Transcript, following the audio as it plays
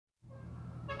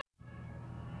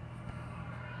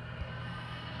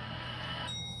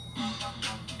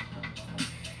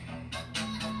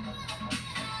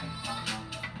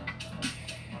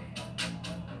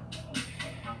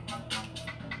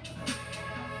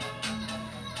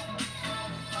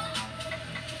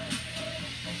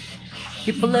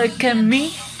People look at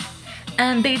me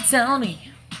and they tell me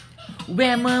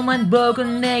외모만 보고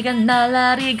내가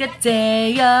날라리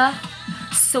같대요.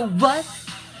 So what?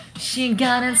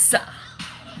 시간은 써.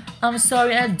 I'm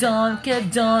sorry I don't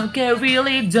care,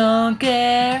 really don't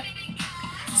care.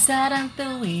 사랑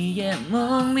따위에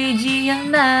목매지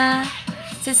않아.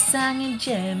 세상엔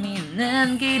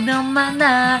재미있는 게 더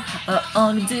많아.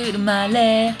 어느들은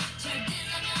말해.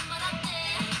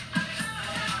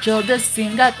 저도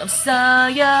생각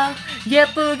없어요.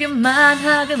 예쁘기만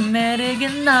하고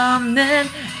매력은 없는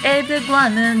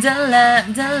애들과는 달라.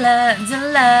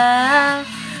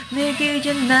 내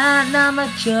기준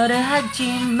나마저를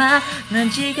하지마. 넌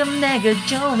지금 내가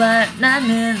좋아.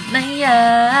 나는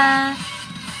나야.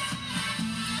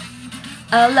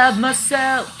 I love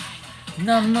myself.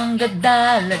 넌 뭔가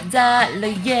달라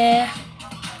yeah.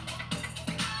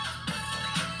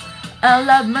 I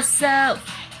love myself.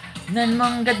 난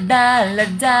뭔가 달라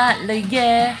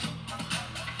yeah.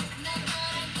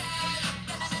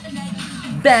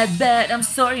 Bad, I'm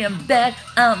sorry, I'm bad.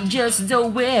 I'm just the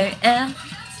way I am.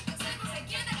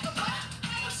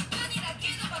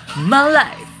 My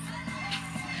life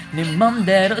네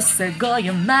맘대로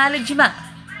살고요 말하지마.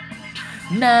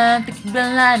 난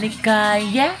특별하니까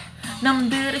yeah.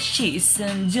 남들의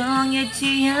시선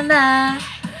정해지 않아.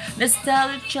 내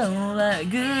스타일 좋아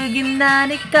그게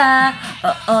나니까.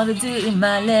 어느들이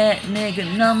말해 내가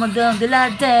너무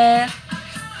덤들라대.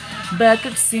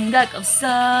 바꿀 생각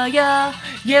없어요.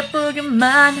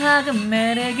 예쁘기만 하고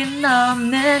매력은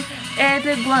없는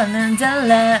애들과는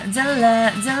달라.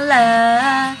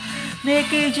 내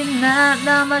기준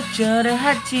나마저를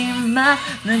하지마.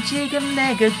 넌 지금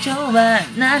내가 좋아.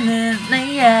 나는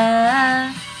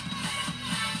나야.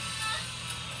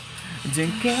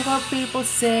 Don't care what people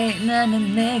say.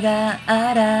 나는 내가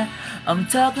알아. I'm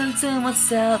talking to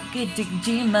myself.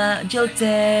 기죽지마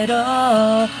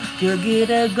절대로.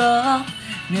 여기라고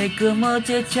내 꿈을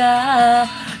찾아.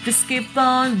 Just keep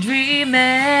on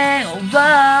dreaming.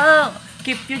 Wow.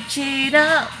 Keep your chin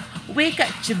up. We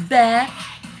got your back.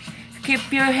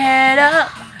 Keep your head up.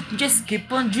 Just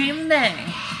keep on dreaming.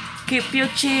 Keep your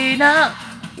chin up.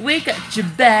 We got your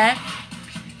back.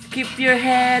 Keep your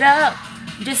head up.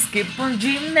 Just keep on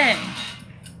dreaming.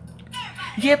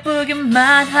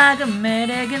 예쁘기만 하고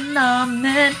매력은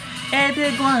없는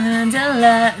애들과는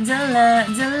달라.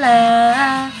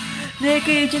 내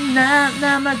기준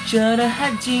나마저를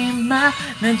하지마.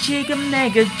 난 지금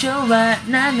내가 좋아.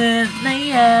 나는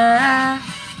나야.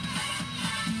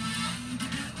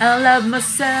 I love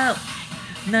myself.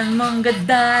 난 뭔가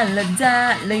달라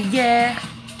yeah.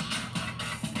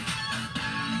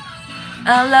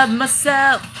 I love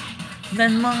myself.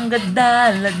 난 뭔가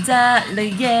달라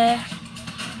yeah.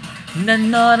 난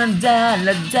너랑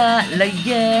달라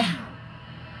yeah.